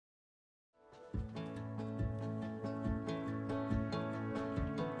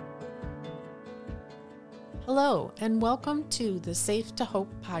Hello, and welcome to the Safe to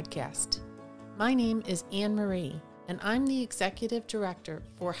Hope podcast. My name is Anne Marie, and I'm the Executive Director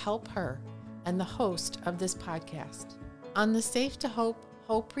for Help Her and the host of this podcast. On the Safe to Hope,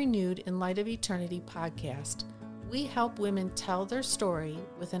 Hope Renewed in Light of Eternity podcast, we help women tell their story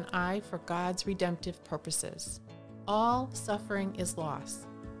with an eye for God's redemptive purposes. All suffering is loss,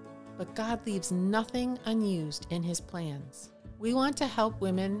 but God leaves nothing unused in His plans. We want to help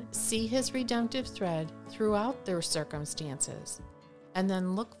women see His redemptive thread throughout their circumstances, and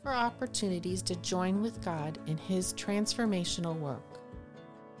then look for opportunities to join with God in His transformational work.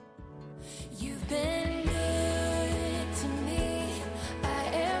 You've been good to me. I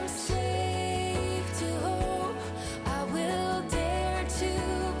am safe to hope. I will dare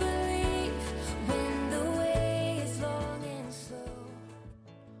to believe when the way is long and slow.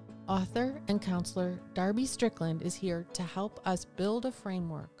 Author and counselor Darby Strickland is here to help us build a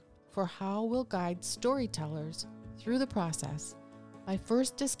framework for how we'll guide storytellers through the process by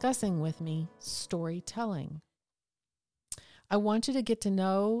first discussing with me storytelling. I want you to get to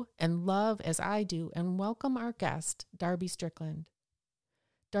know and love as I do and welcome our guest, Darby Strickland.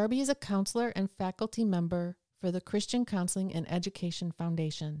 Darby is a counselor and faculty member for the Christian Counseling and Education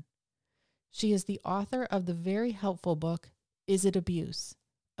Foundation. She is the author of the very helpful book, Is It Abuse?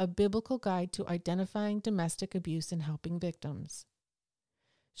 A biblical guide to identifying domestic abuse and helping victims.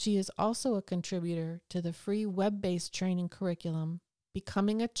 She is also a contributor to the free web-based training curriculum,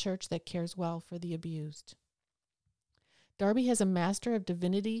 Becoming a Church That Cares Well for the Abused. Darby has a Master of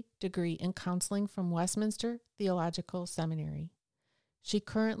Divinity degree in counseling from Westminster Theological Seminary. She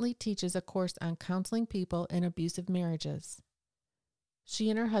currently teaches a course on counseling people in abusive marriages. She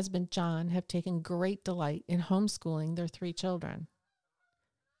and her husband, John, have taken great delight in homeschooling their 3 children.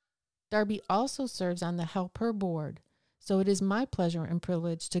 Darby also serves on the Help Her board, so it is my pleasure and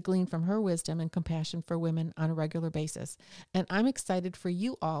privilege to glean from her wisdom and compassion for women on a regular basis, and I'm excited for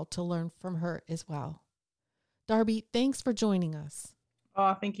you all to learn from her as well. Darby, thanks for joining us.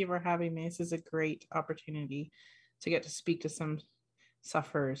 Oh, thank you for having me. This is a great opportunity to get to speak to some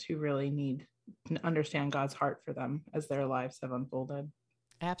sufferers who really need to understand God's heart for them as their lives have unfolded.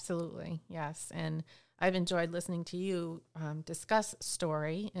 Absolutely, yes. And I've enjoyed listening to you discuss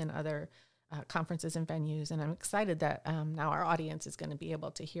story in other conferences and venues, and I'm excited that now our audience is going to be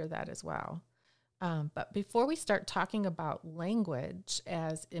able to hear that as well. But before we start talking about language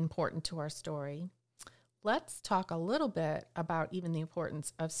as important to our story, let's talk a little bit about even the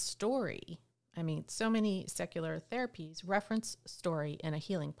importance of story. I mean, so many secular therapies reference story in a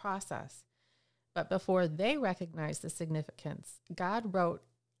healing process, but before they recognize the significance, God wrote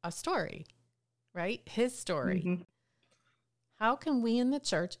a story, right? His story. Mm-hmm. How can we in the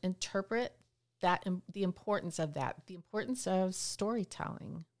church interpret that, the importance of that, the importance of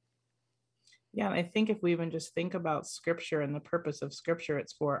storytelling? Yeah, and I think if we even just think about Scripture and the purpose of Scripture,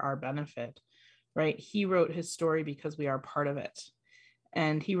 it's for our benefit, right? He wrote his story because we are part of it.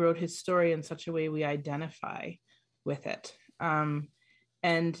 And he wrote his story in such a way we identify with it. And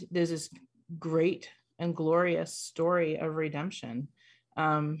there's this great and glorious story of redemption.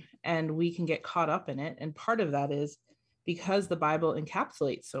 And we can get caught up in it. And part of that is because the Bible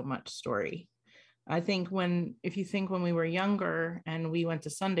encapsulates so much story. I think if you think when we were younger and we went to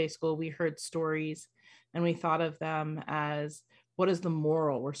Sunday school, we heard stories and we thought of them as, what is the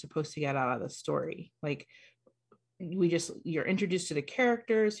moral we're supposed to get out of the story? Like, you're introduced to the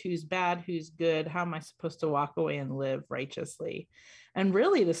characters, who's bad, who's good, how am I supposed to walk away and live righteously? And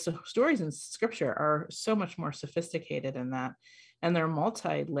really the stories in Scripture are so much more sophisticated in that, and they're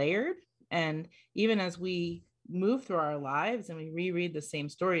multi-layered. And even as we move through our lives and we reread the same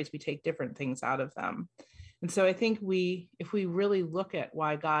stories, we take different things out of them. And so I think if we really look at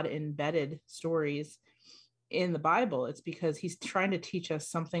why God embedded stories in the Bible, it's because he's trying to teach us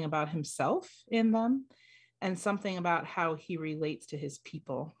something about himself in them and something about how he relates to his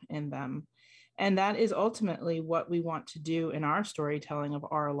people in them. And that is ultimately what we want to do in our storytelling of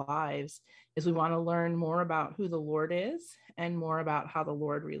our lives, is we want to learn more about who the Lord is and more about how the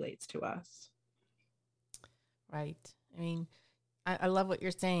Lord relates to us. Right. I mean, I love what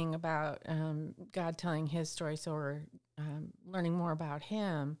you're saying about God telling his story, so we're learning more about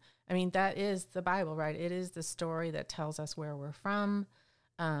him. I mean, that is the Bible, right? It is the story that tells us where we're from.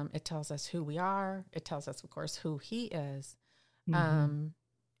 It tells us who we are. It tells us, of course, who he is. Mm-hmm.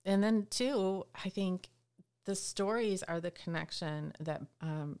 And then, too, I think the stories are the connection that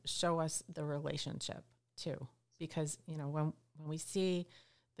show us the relationship, too. Because, when we see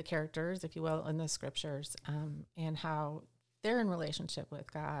the characters, if you will, in the Scriptures and how they're in relationship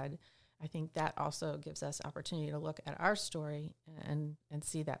with God, I think that also gives us opportunity to look at our story and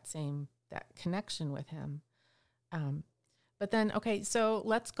see that connection with him. But then, okay, so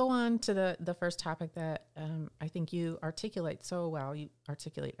let's go on to the first topic that I think you articulate so well. You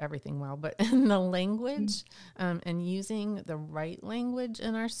articulate everything well, but in the language and using the right language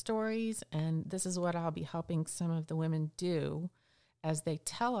in our stories. And this is what I'll be helping some of the women do as they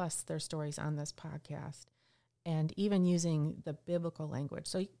tell us their stories on this podcast, and even using the biblical language.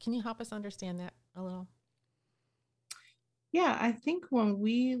 So can you help us understand that a little? Yeah, I think when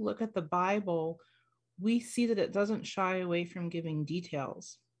we look at the Bible, we see that it doesn't shy away from giving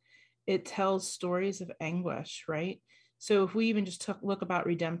details. It tells stories of anguish, right? So if we even just look about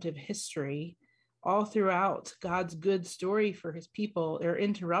redemptive history, all throughout God's good story for his people, they're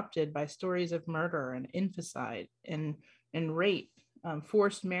interrupted by stories of murder and infanticide and rape,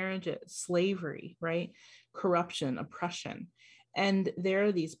 forced marriages, slavery, right? Corruption, oppression. And there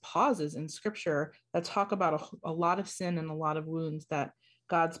are these pauses in scripture that talk about a lot of sin and a lot of wounds that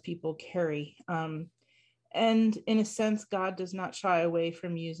God's people carry. And in a sense, God does not shy away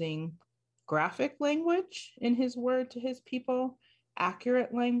from using graphic language in his word to his people,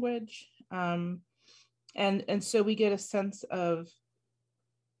 accurate language. And so we get a sense of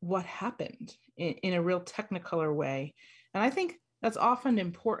what happened in a real technicolor way. And I think that's often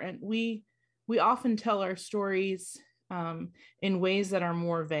important. We often tell our stories in ways that are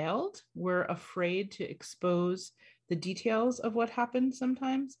more veiled. We're afraid to expose the details of what happened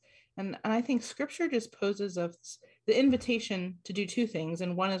sometimes. And I think scripture just poses us the invitation to do two things.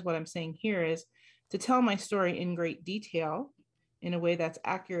 And one is what I'm saying here is to tell my story in great detail in a way that's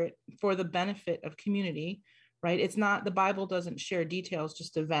accurate for the benefit of community, right? It's not, the Bible doesn't share details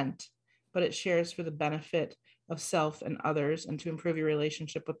just to vent, but it shares for the benefit of self and others and to improve your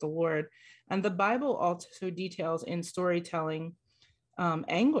relationship with the Lord. And the Bible also details in storytelling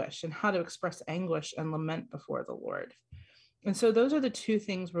anguish and how to express anguish and lament before the Lord. And so those are the two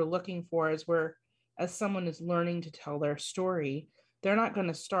things we're looking for as someone is learning to tell their story. They're not going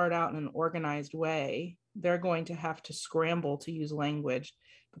to start out in an organized way. They're going to have to scramble to use language,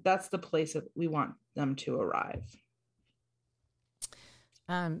 but that's the place that we want them to arrive.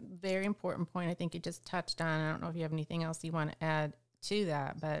 Very important point. I think you just touched on. I don't know if you have anything else you want to add to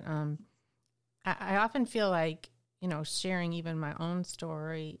that, but I often feel like, sharing even my own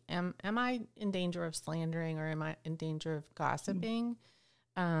story, am I in danger of slandering, or am I in danger of gossiping?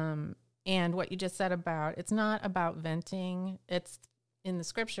 And what you just said about, it's not about venting. It's in the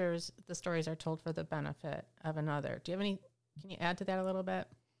scriptures, the stories are told for the benefit of another. can you add to that a little bit?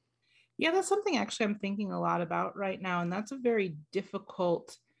 Yeah, that's something actually I'm thinking a lot about right now. And that's a very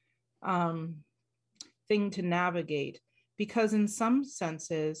difficult thing to navigate, because in some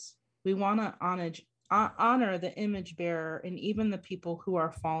senses, we want to honor the image bearer and even the people who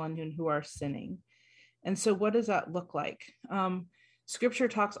are fallen and who are sinning. And so what does that look like? Scripture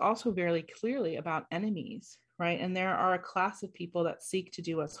talks also very clearly about enemies, right? And there are a class of people that seek to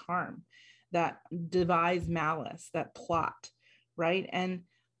do us harm, that devise malice, that plot, right? And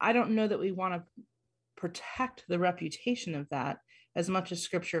I don't know that we want to protect the reputation of that as much as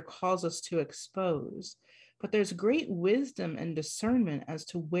scripture calls us to expose. But there's great wisdom and discernment as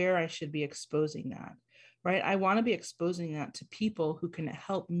to where I should be exposing that, right? I want to be exposing that to people who can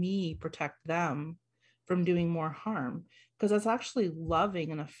help me protect them from doing more harm, because that's actually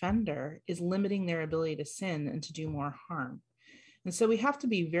loving an offender is limiting their ability to sin and to do more harm. And so we have to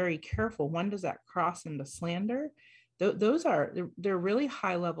be very careful. When does that cross into slander? They're really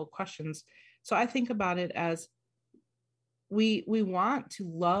high level questions. So I think about it as we want to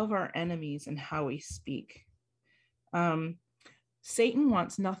love our enemies in how we speak. Satan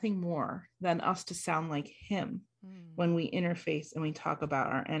wants nothing more than us to sound like him when we interface and we talk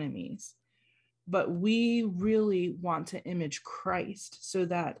about our enemies. But we really want to image Christ so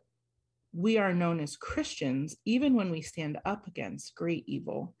that we are known as Christians, even when we stand up against great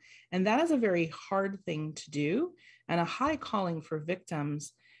evil. And that is a very hard thing to do and a high calling for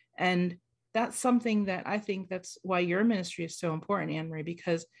victims. And that's something that I think that's why your ministry is so important, Anne-Marie,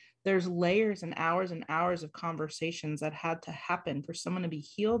 because there's layers and hours of conversations that had to happen for someone to be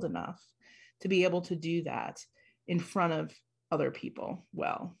healed enough to be able to do that in front of other people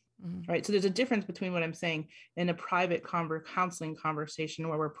well. Right. So there's a difference between what I'm saying in a private counseling conversation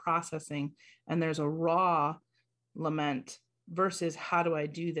where we're processing and there's a raw lament versus how do I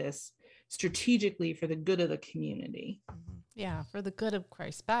do this strategically for the good of the community? Yeah, for the good of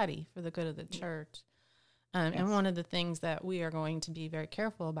Christ's body, for the good of the church. Yes. And one of the things that we are going to be very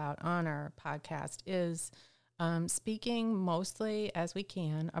careful about on our podcast is speaking mostly as we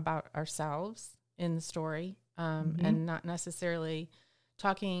can about ourselves in the story and not necessarily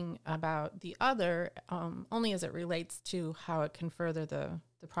talking about the other only as it relates to how it can further the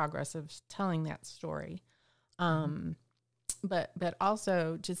progress of telling that story. But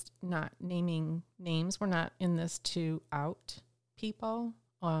also just not naming names. We're not in this to out people,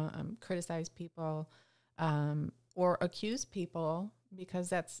 criticize people, or accuse people,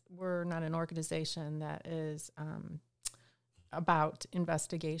 because we're not an organization that is about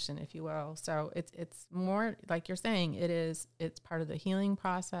investigation, if you will. So it's more like you're saying, it's part of the healing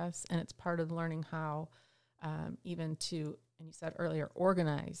process, and it's part of learning how even to, and you said earlier,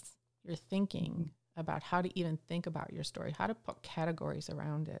 organize your thinking about how to even think about your story, how to put categories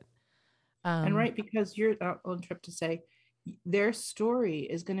around it. And right, because you're on trip to say their story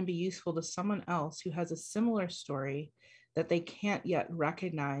is going to be useful to someone else who has a similar story that they can't yet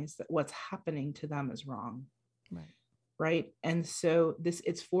recognize that what's happening to them is wrong. Right. And so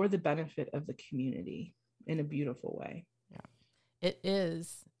it's for the benefit of the community in a beautiful way. Yeah, it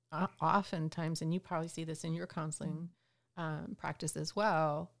is oftentimes, and you probably see this in your counseling practice as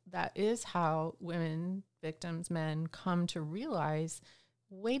well, that is how women, victims, men come to realize,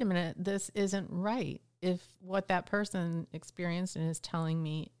 wait a minute, this isn't right. If what that person experienced and is telling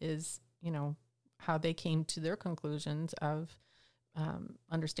me is, how they came to their conclusions of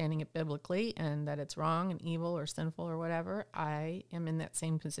understanding it biblically, and that it's wrong and evil or sinful or whatever, I am in that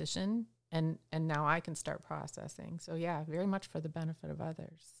same position, and now I can start processing. So yeah, very much for the benefit of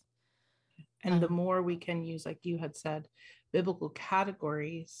others. And the more we can use, like you had said, biblical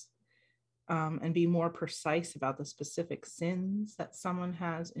categories, and be more precise about the specific sins that someone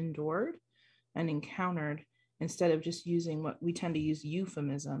has endured and encountered, instead of just using what we tend to use,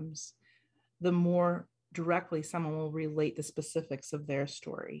 euphemisms, the more directly someone will relate the specifics of their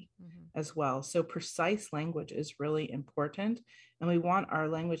story as well. So precise language is really important. And we want our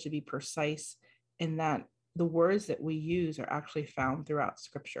language to be precise in that the words that we use are actually found throughout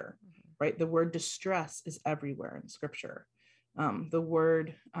Scripture, right? The word distress is everywhere in Scripture. The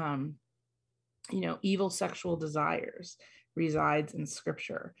word, evil sexual desires resides in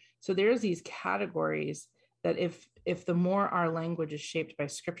Scripture. So there's these categories that if the more our language is shaped by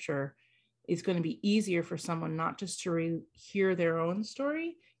Scripture, it's going to be easier for someone not just to hear their own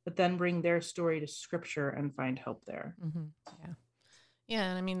story, but then bring their story to Scripture and find hope there. Yeah.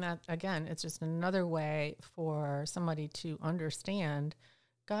 And I mean, that again, it's just another way for somebody to understand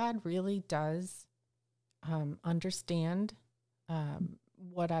God really does understand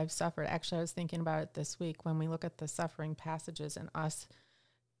what I've suffered. Actually, I was thinking about it this week when we look at the suffering passages and us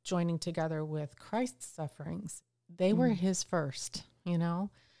joining together with Christ's sufferings. They were his first,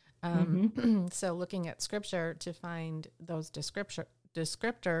 So looking at Scripture to find those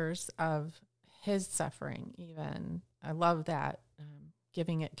descriptors of his suffering, even, I love that,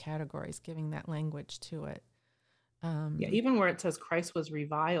 giving it categories, giving that language to it. Even where it says Christ was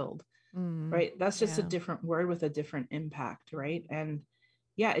reviled, right? That's just a different word with a different impact, right? And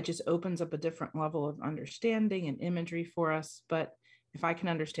it just opens up a different level of understanding and imagery for us. But if I can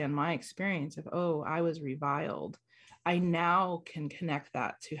understand my experience of, I was reviled, I now can connect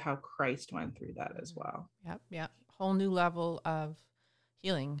that to how Christ went through that as well. Yep. Whole new level of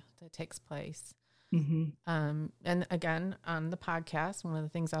healing that takes place. And again, on the podcast, one of the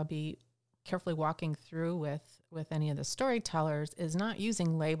things I'll be carefully walking through with any of the storytellers is not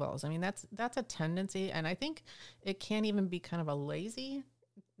using labels. I mean, that's a tendency, and I think it can even be kind of a lazy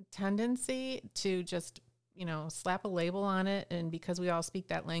tendency to just, slap a label on it, and because we all speak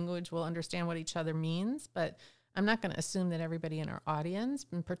that language, we'll understand what each other means. But I'm not going to assume that everybody in our audience,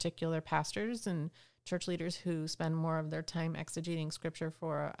 in particular pastors and church leaders who spend more of their time exegeting Scripture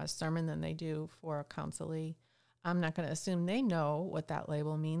for a sermon than they do for a counsel, I'm not going to assume they know what that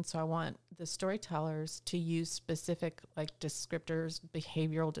label means. So I want the storytellers to use specific descriptors,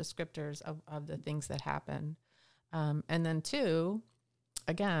 behavioral descriptors of the things that happen. And then two,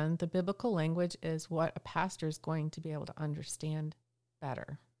 again, the biblical language is what a pastor is going to be able to understand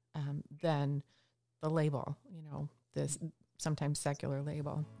better than the label, this sometimes secular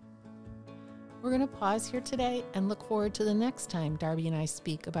label. We're going to pause here today and look forward to the next time Darby and I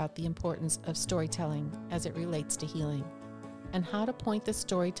speak about the importance of storytelling as it relates to healing and how to point the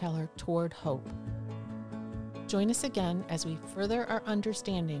storyteller toward hope. Join us again as we further our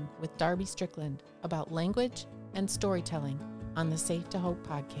understanding with Darby Strickland about language and storytelling on the Safe to Hope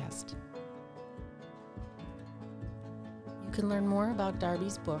podcast. You can learn more about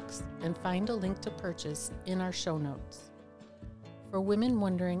Darby's books and find a link to purchase in our show notes. For women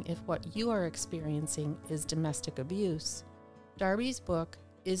wondering if what you are experiencing is domestic abuse, Darby's book,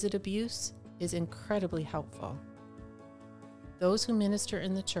 Is It Abuse?, is incredibly helpful. Those who minister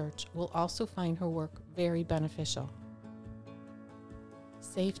in the church will also find her work very beneficial.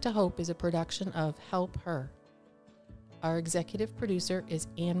 Safe to Hope is a production of Help Her. Our executive producer is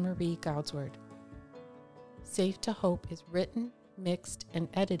Anne-Marie Goudsward. Safe to Hope is written, mixed, and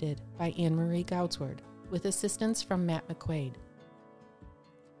edited by Anne-Marie Goudsward, with assistance from Matt McQuaid.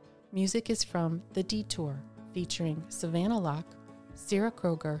 Music is from The Detour, featuring Savannah Locke, Sarah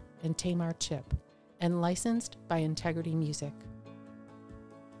Kroger, and Tamar Chip, and licensed by Integrity Music.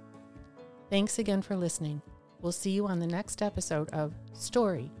 Thanks again for listening. We'll see you on the next episode of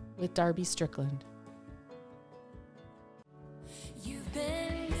Story with Darby Strickland. You've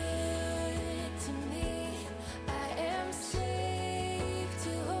been good to me. I am safe to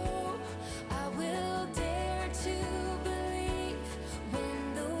hope. I will dare to believe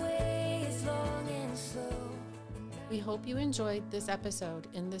when the way is long and slow. We hope you enjoyed this episode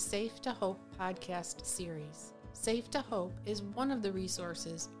in the Safe to Hope podcast series. Safe to Hope is one of the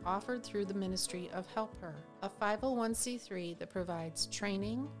resources offered through the ministry of Help Her, a 501c3 that provides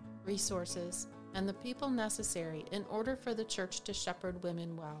training, resources, and the people necessary in order for the church to shepherd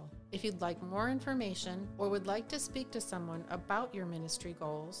women well. If you'd like more information or would like to speak to someone about your ministry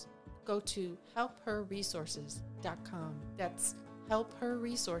goals, go to helpherresources.com. That's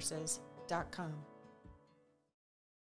helpherresources.com.